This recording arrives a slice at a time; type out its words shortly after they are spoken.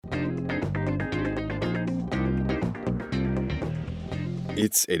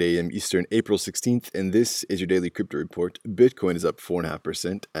It's 8 a.m. Eastern, April 16th, and this is your daily crypto report. Bitcoin is up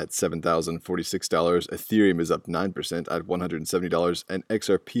 4.5% at $7,046. Ethereum is up 9% at $170, and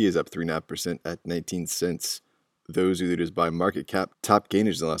XRP is up 3.5% at 19 cents. Those are leaders by market cap. Top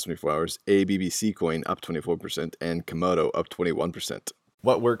gainers in the last 24 hours, ABBC coin up 24% and Komodo up 21%.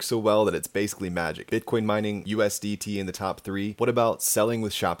 What works so well that it's basically magic? Bitcoin mining, USDT in the top 3. What about selling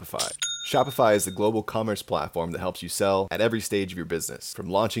with Shopify? Shopify is the global commerce platform that helps you sell at every stage of your business. From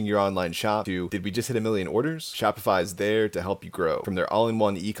launching your online shop to, did we just hit 1 million orders? Shopify is there to help you grow. From their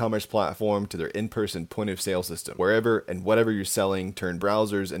all-in-one e-commerce platform to their in-person point-of-sale system. Wherever and whatever you're selling, turn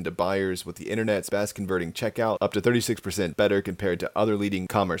browsers into buyers with the internet's best converting checkout, up to 36% better compared to other leading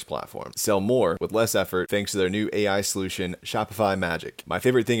commerce platforms. Sell more with less effort thanks to their new AI solution, Shopify Magic. My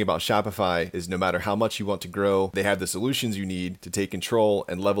favorite thing about Shopify is no matter how much you want to grow, they have the solutions you need to take control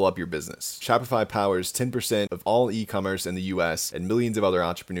and level up your business. Shopify powers 10% of all e-commerce in the US and millions of other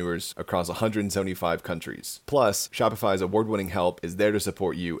entrepreneurs across 175 countries. Plus, Shopify's award-winning help is there to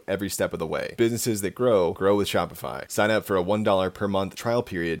support you every step of the way. Businesses that grow with Shopify. Sign up for a $1 per month trial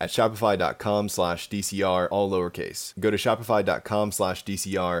period at shopify.com/DCR, all lowercase. Go to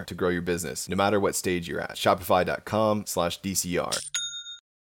shopify.com/DCR to grow your business, no matter what stage you're at. Shopify.com/DCR.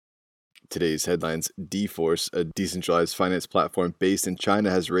 Today's headlines: dForce, a decentralized finance platform based in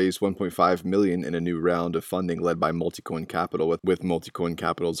China, has raised $1.5 million in a new round of funding led by Multicoin Capital, with Multicoin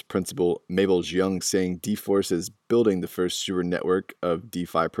Capital's principal Mabel Jiang saying dForce is building the first super network of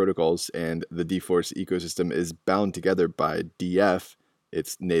DeFi protocols, and the dForce ecosystem is bound together by DF,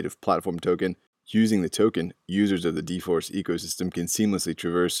 its native platform token. Using the token, users of the dForce ecosystem can seamlessly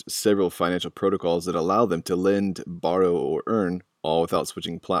traverse several financial protocols that allow them to lend, borrow, or earn, all without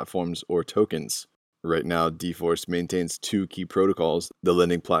switching platforms or tokens. Right now, dForce maintains 2 key protocols: the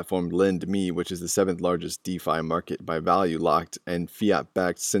lending platform LendMe, which is the 7th largest DeFi market by value locked, and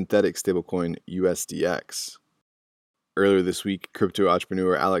fiat-backed synthetic stablecoin USDX. Earlier this week, crypto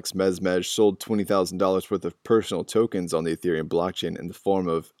entrepreneur Alex Mezmej sold $20,000 worth of personal tokens on the Ethereum blockchain in the form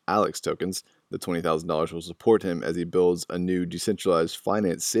of Alex tokens. The $20,000 will support him as he builds a new decentralized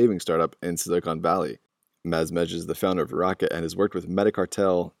finance savings startup in Silicon Valley. Mezmej is the founder of Rocket and has worked with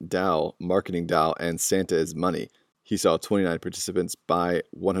Metacartel, DAO, Marketing DAO, and Santa is Money. He saw 29 participants buy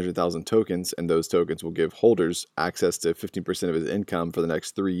 100,000 tokens, and those tokens will give holders access to 15% of his income for the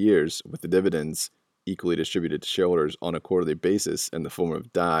next 3 years, with the dividends equally distributed to shareholders on a quarterly basis in the form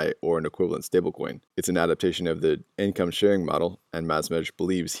of DAI or an equivalent stablecoin. It's an adaptation of the income sharing model, and Mezmej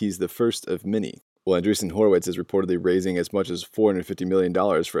believes he's the first of many. Well, Andreessen Horowitz is reportedly raising as much as $450 million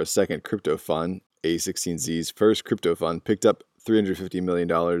for a second crypto fund. A16Z's first crypto fund picked up $350 million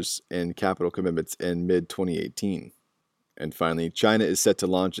in capital commitments in mid-2018. And finally, China is set to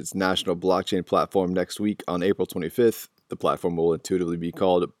launch its national blockchain platform next week on April 25th. The platform will intuitively be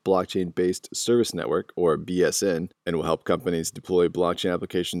called Blockchain-Based Service Network, or BSN, and will help companies deploy blockchain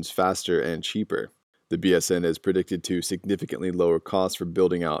applications faster and cheaper. The BSN is predicted to significantly lower costs for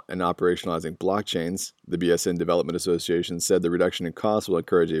building out and operationalizing blockchains. The BSN Development Association said the reduction in costs will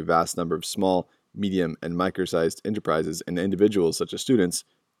encourage a vast number of small, medium, and micro-sized enterprises and individuals such as students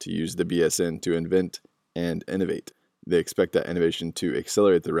to use the BSN to invent and innovate. They expect that innovation to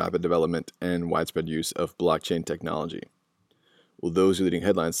accelerate the rapid development and widespread use of blockchain technology. Well, those are leading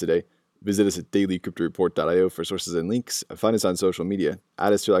headlines today. Visit us at dailycryptoreport.io for sources and links. Find us on social media.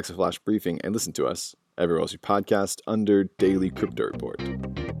 Add us to Alexa Flash Briefing and listen to us everywhere else you podcast under Daily Crypto Report.